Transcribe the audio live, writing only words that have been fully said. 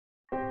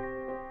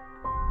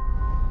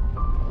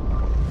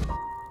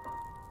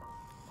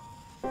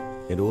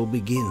It all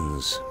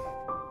begins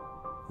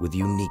with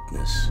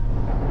uniqueness.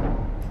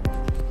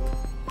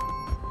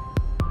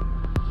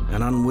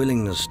 An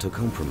unwillingness to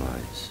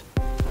compromise.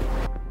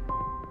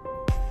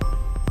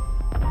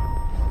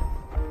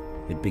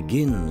 It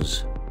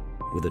begins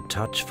with a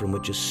touch from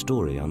which a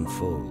story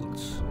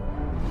unfolds.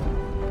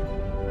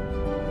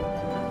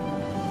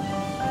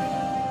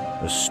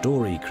 A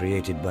story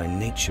created by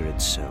nature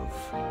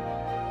itself.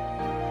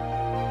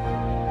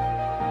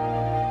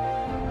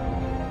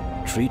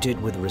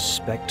 Treated with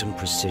respect and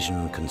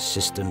precision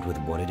consistent with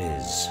what it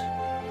is.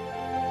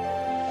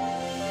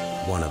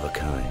 One of a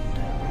kind.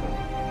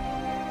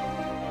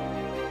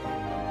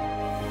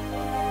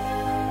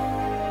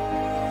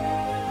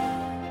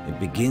 It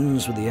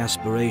begins with the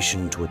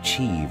aspiration to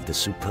achieve the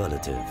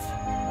superlative.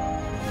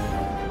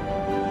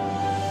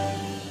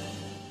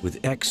 With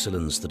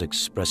excellence that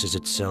expresses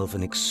itself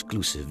in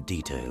exclusive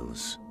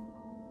details.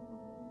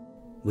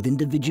 With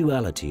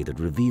individuality that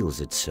reveals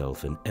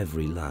itself in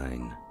every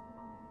line.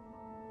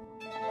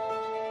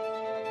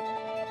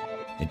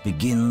 It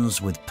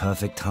begins with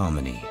perfect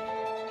harmony,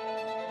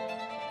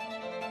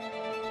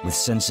 with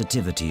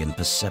sensitivity and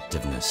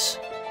perceptiveness.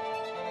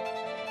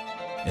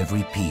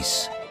 Every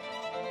piece,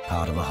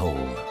 part of a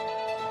whole.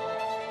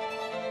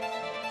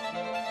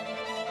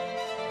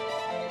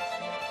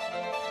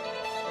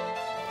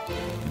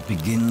 It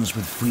begins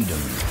with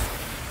freedom,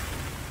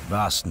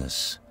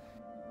 vastness,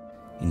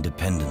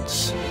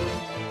 independence.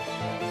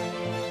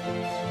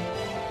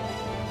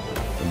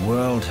 The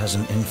world has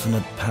an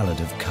infinite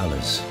palette of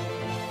colors.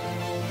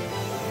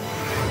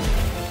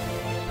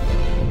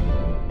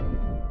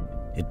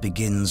 It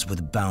begins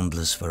with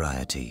boundless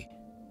variety,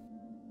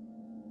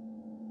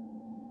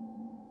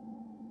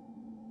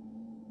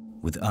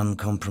 with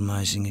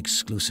uncompromising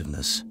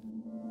exclusiveness.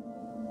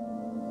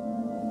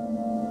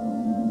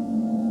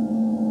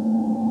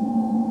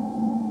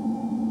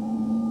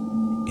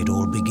 It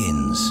all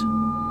begins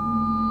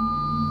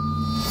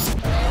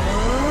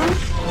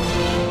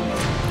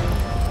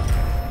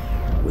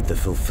with the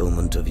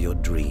fulfillment of your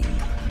dream.